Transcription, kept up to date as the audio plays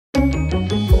Hey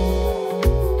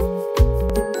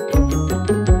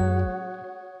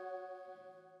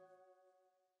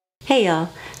y'all,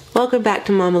 welcome back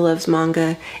to Mama Loves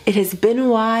Manga. It has been a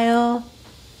while,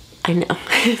 I know,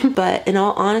 but in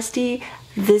all honesty,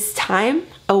 this time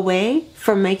away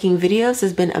from making videos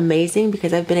has been amazing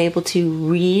because I've been able to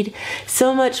read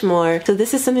so much more. So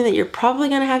this is something that you're probably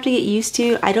gonna have to get used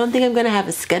to. I don't think I'm gonna have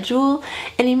a schedule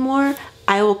anymore.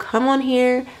 I will come on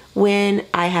here when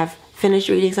I have finished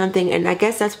reading something, and I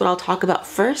guess that's what I'll talk about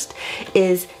first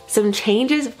is some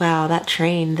changes. Wow, that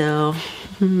train though.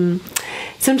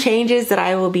 Some changes that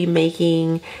I will be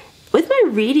making with my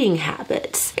reading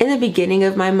habits. In the beginning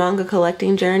of my manga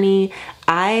collecting journey,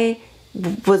 I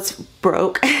was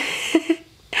broke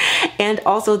and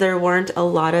also there weren't a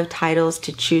lot of titles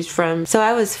to choose from, so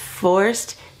I was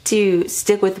forced to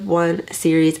stick with one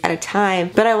series at a time.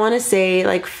 But I want to say,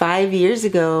 like 5 years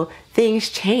ago, things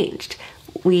changed.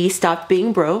 We stopped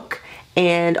being broke,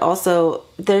 and also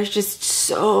there's just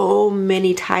so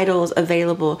many titles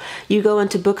available. You go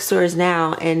into bookstores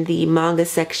now and the manga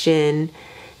section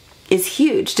is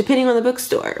huge depending on the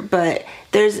bookstore, but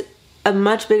there's a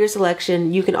much bigger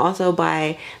selection. You can also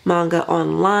buy manga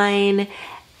online.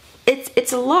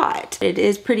 It's a lot. It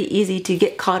is pretty easy to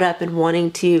get caught up in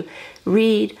wanting to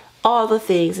read all the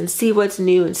things and see what's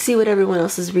new and see what everyone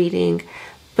else is reading.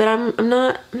 But I'm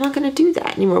not gonna do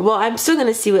that anymore. Well, I'm still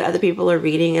gonna see what other people are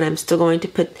reading, and I'm still going to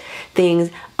put things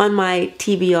on my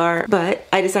TBR, but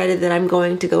I decided that I'm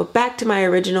going to go back to my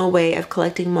original way of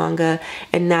collecting manga,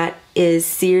 and that is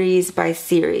series by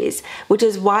series, which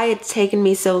is why it's taken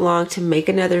me so long to make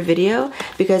another video,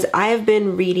 because I have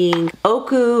been reading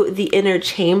Ooku, The Inner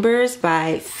Chambers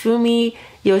by Fumi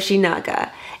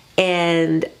Yoshinaga,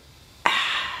 and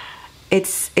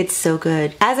it's so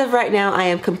good. As of right now, I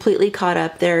am completely caught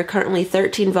up. There are currently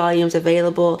 13 volumes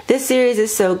available. This series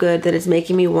is so good that it's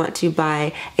making me want to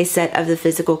buy a set of the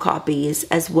physical copies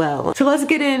as well. So let's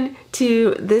get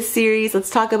into this series. Let's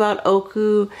talk about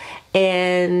Ooku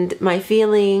and my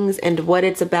feelings and what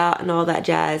it's about and all that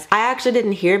jazz. I actually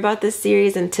didn't hear about this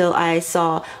series until I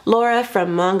saw Laura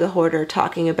from Manga Hoarder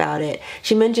talking about it.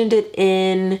 She mentioned it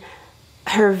in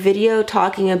her video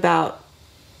talking about,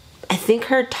 I think,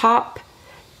 her top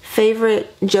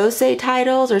favorite josei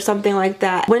titles or something like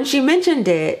that. When she mentioned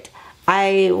it,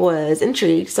 I was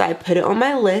intrigued, so I put it on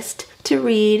my list to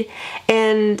read,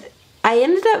 and I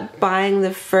ended up buying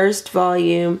the first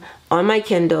volume on my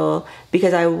Kindle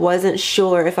because I wasn't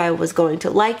sure if I was going to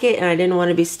like it and I didn't want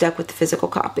to be stuck with the physical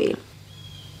copy.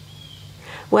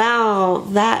 Wow,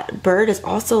 that bird is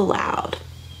also loud.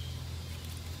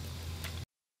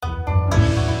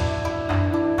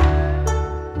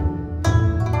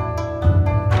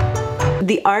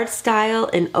 The art style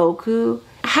in Ooku,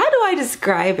 how do I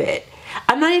describe it?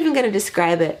 I'm not even going to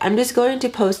describe it. I'm just going to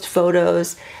post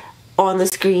photos on the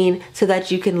screen so that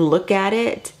you can look at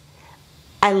it.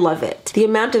 I love it. The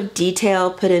amount of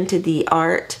detail put into the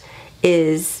art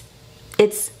it's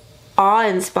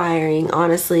awe-inspiring,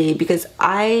 honestly, because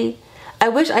I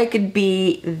wish I could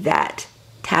be that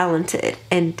talented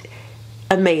and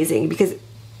amazing, because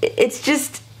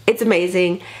it's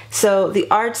amazing. So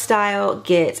the art style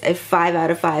gets a 5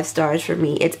 out of 5 stars for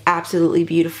me. It's absolutely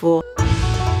beautiful.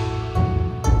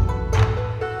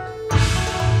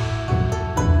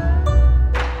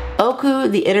 Ooku,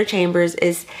 The Inner Chambers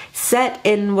is set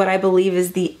in what I believe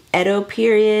is the Edo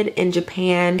period in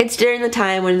Japan. It's during the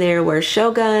time when there were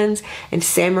shoguns and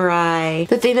samurai.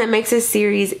 The thing that makes this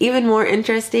series even more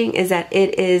interesting is that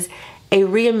it is a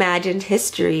reimagined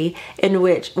history in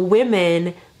which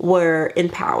women were in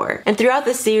power. And throughout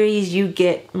the series, you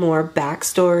get more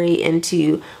backstory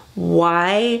into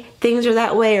why things are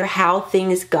that way or how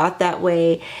things got that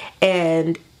way.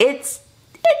 And it's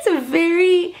a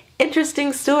very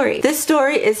interesting story. This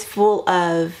story is full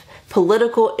of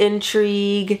political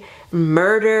intrigue,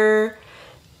 murder.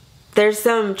 There's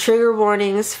some trigger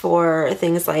warnings for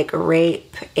things like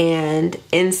rape and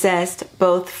incest,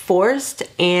 both forced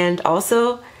and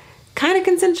also kind of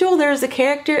consensual. There's a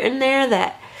character in there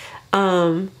that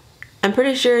I'm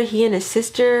pretty sure he and his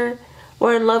sister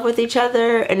were in love with each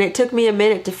other, and it took me a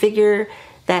minute to figure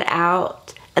that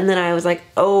out. And then I was like,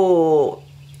 oh,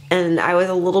 and I was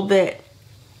a lot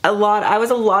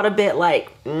of bit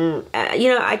like, you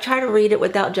know, I try to read it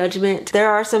without judgment. There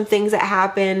are some things that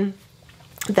happen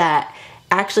that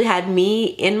actually had me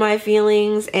in my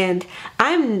feelings, and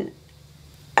I'm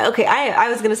okay, I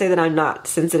was gonna say that I'm not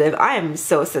sensitive. I am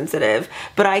so sensitive,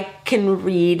 but I can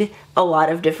read a lot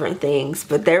of different things.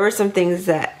 But there were some things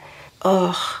that,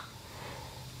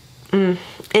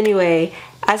 Anyway,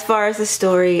 as far as the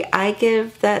story, I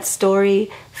give that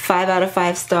story 5 out of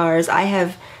 5 stars. I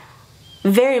have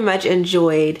very much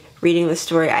enjoyed reading the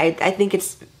story. I think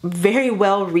it's very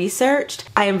well researched.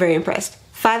 I am very impressed.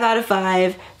 5 out of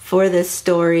 5 for this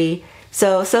story.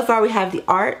 So far we have the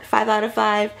art, 5 out of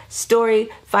 5, story,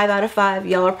 5 out of 5.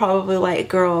 Y'all are probably like,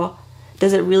 girl,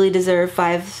 does it really deserve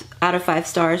 5 out of 5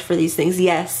 stars for these things?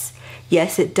 Yes,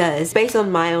 yes it does. Based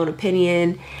on my own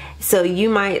opinion. So you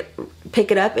might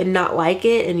pick it up and not like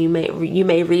it, and you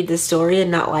may read the story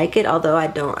and not like it, although I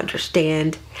don't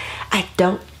understand. I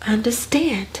don't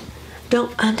understand.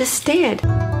 Don't understand.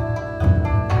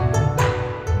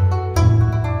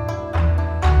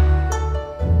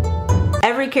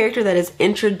 Every character that is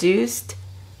introduced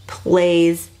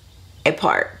plays a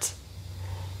part.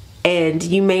 And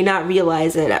you may not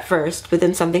realize it at first, but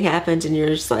then something happens and you're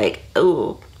just like,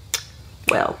 oh,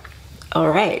 well, all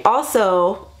right.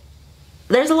 Also,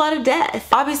 there's a lot of death.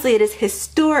 Obviously, it is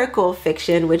historical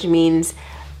fiction, which means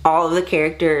all of the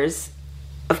characters,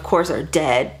 of course, are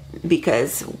dead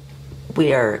because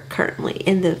we are currently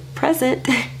in the present.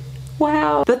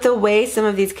 Wow. But the way some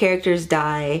of these characters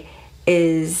die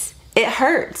is, it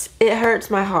hurts. It hurts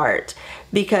my heart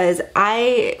because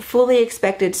I fully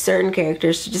expected certain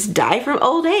characters to just die from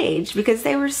old age because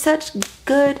they were such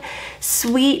good,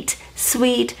 sweet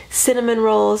cinnamon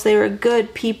rolls. They were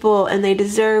good people and they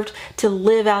deserved to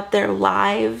live out their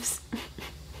lives.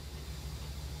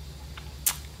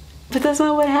 But that's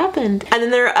not what happened. And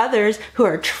then there are others who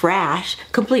are trash,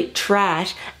 complete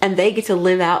trash, and they get to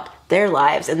live out their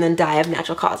lives and then die of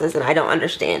natural causes, and I don't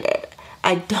understand it.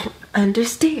 I don't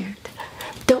understand.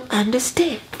 Don't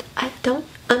understand. I don't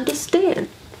understand.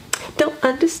 Don't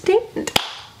understand.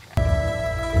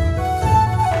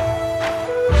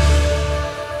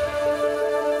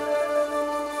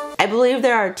 I believe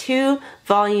there are 2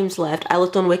 volumes left. I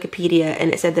looked on Wikipedia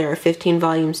and it said there are 15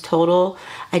 volumes total.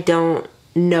 I don't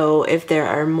know if there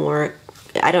are more.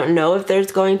 I don't know if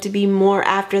there's going to be more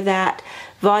after that.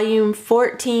 Volume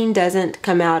 14 doesn't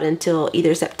come out until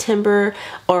either September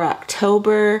or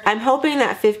October. I'm hoping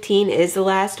that 15 is the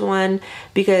last one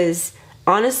because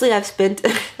honestly I've spent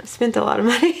a lot of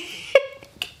money.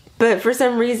 But for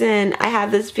some reason I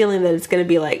have this feeling that it's going to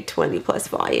be like 20 plus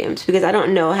volumes because I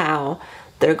don't know how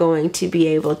they're going to be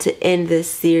able to end this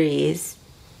series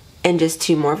in just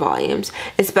 2 more volumes,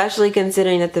 especially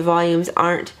considering that the volumes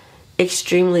aren't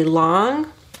extremely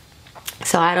long.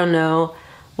 So I don't know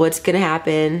what's gonna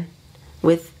happen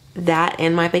with that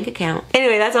and my bank account.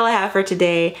 Anyway, that's all I have for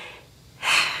today.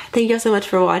 Thank y'all so much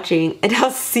for watching, and I'll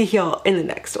see y'all in the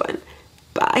next one.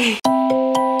 Bye.